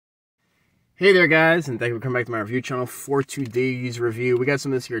Hey there guys, and thank you for coming back to my review channel for today's review. We got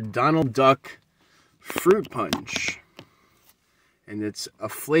some of this here Donald Duck Fruit Punch. And it's a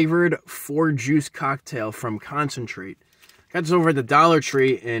flavored 4-juice cocktail from Concentrate. Got this over at the Dollar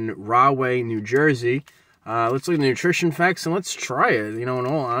Tree in Rahway, New Jersey. Let's look at the nutrition facts and let's try it. You know, in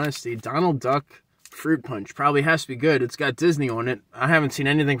all honesty, Donald Duck Fruit Punch probably has to be good. It's got Disney on it. I haven't seen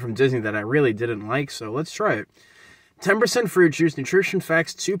anything from Disney that I really didn't like, so let's try it. 10% fruit juice, nutrition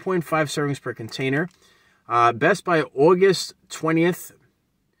facts, 2.5 servings per container. Best by August 20th,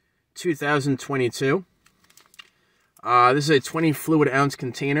 2022. This is a 20 fluid ounce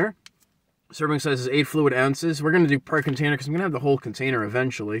container. Serving size is 8 fluid ounces. We're going to do per container because I'm going to have the whole container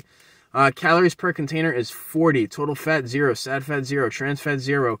eventually. Calories per container is 40. Total fat, 0. Sad fat, 0. Trans fat,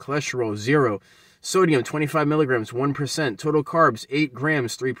 0. Cholesterol, 0. Sodium, 25 milligrams, 1%. Total carbs, 8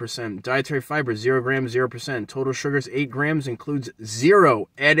 grams, 3%. Dietary fiber, 0 grams, 0%. Total sugars, 8 grams, includes 0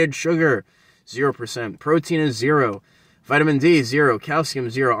 added sugar, 0%. Protein is 0. Vitamin D, 0. Calcium,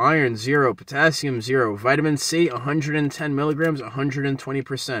 0. Iron, 0. Potassium, 0. Vitamin C, 110 milligrams,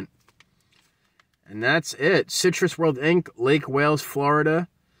 120%. And that's it. Citrus World Inc., Lake Wales, Florida.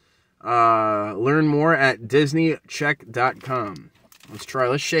 Learn more at DisneyCheck.com. Let's try.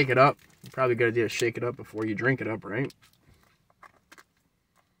 Let's shake it up. Probably a good idea to shake it up before you drink it up, right?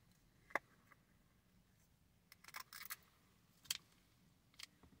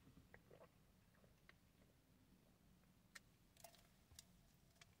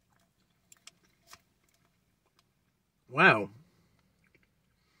 Wow.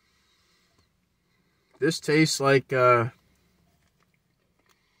 This tastes like,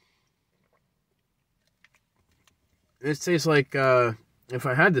 if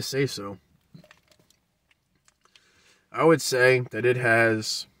I had to say so, I would say that it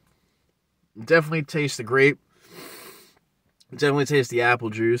has definitely tastes the grape, definitely tastes the apple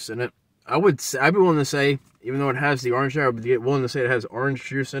juice in it. I'd be willing to say, even though it has the orange juice, I would be willing to say it has orange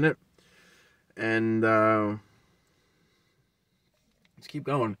juice in it. And let's keep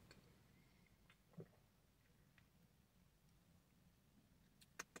going.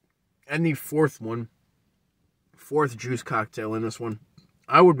 And the fourth juice cocktail in this one,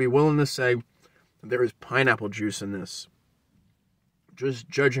 I would be willing to say that there is pineapple juice in this. Just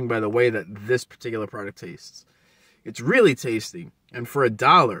judging by the way that this particular product tastes. It's really tasty. And for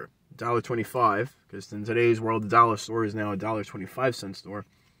 $1, $1.25, because in today's world, the dollar store is now a $1.25 store.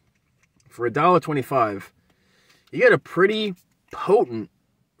 For $1.25, you get a pretty potent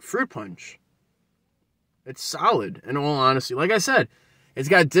fruit punch. It's solid, in all honesty. Like I said, it's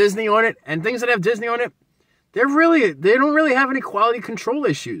got Disney on it, and things that have Disney on it, they don't really have any quality control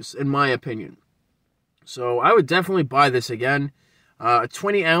issues, in my opinion. So I would definitely buy this again. A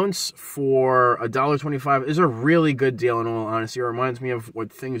 20 ounce for $1.25 is a really good deal, in all honesty. It reminds me of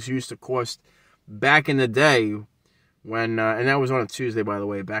what things used to cost back in the day when, and that was on a Tuesday, by the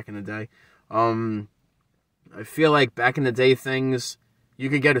way, back in the day. I feel like back in the day, things, you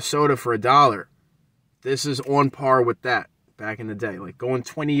could get a soda for $1. This is on par with that back in the day, like going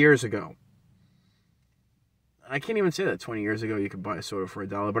 20 years ago. I can't even say that 20 years ago you could buy a soda for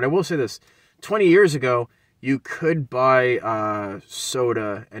 $1, but I will say this. 20 years ago, you could buy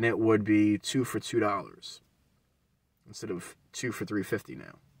soda and it would be 2 for $2 instead of 2 for $3.50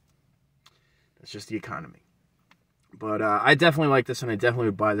 now. That's just the economy. But I definitely like this and I definitely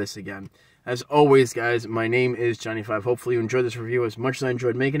would buy this again. As always, guys, my name is Johnny5. Hopefully you enjoyed this review as much as I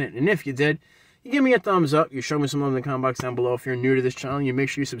enjoyed making it. And if you did, you give me a thumbs up. You show me some love in the comment box down below. If you're new to this channel, you make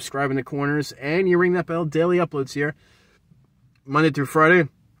sure you subscribe in the corners and you ring that bell. Daily uploads here, Monday through Friday.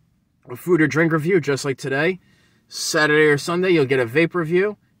 A food or drink review, just like today. Saturday or Sunday, you'll get a vape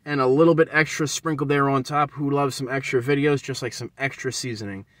review and a little bit extra sprinkled there on top. Who loves some extra videos, just like some extra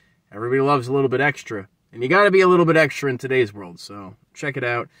seasoning? Everybody loves a little bit extra. And you got to be a little bit extra in today's world. So check it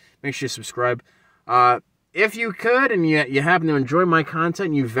out. Make sure you subscribe. If you could, and you happen to enjoy my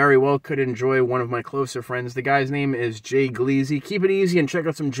content, you very well could enjoy one of my closer friends. The guy's name is Jay Gleazy. Keep it easy and check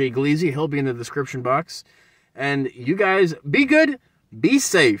out some Jay Gleazy. He'll be in the description box. And you guys, be good, be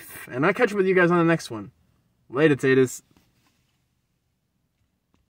safe. And I'll catch up with you guys on the next one. Later, taters.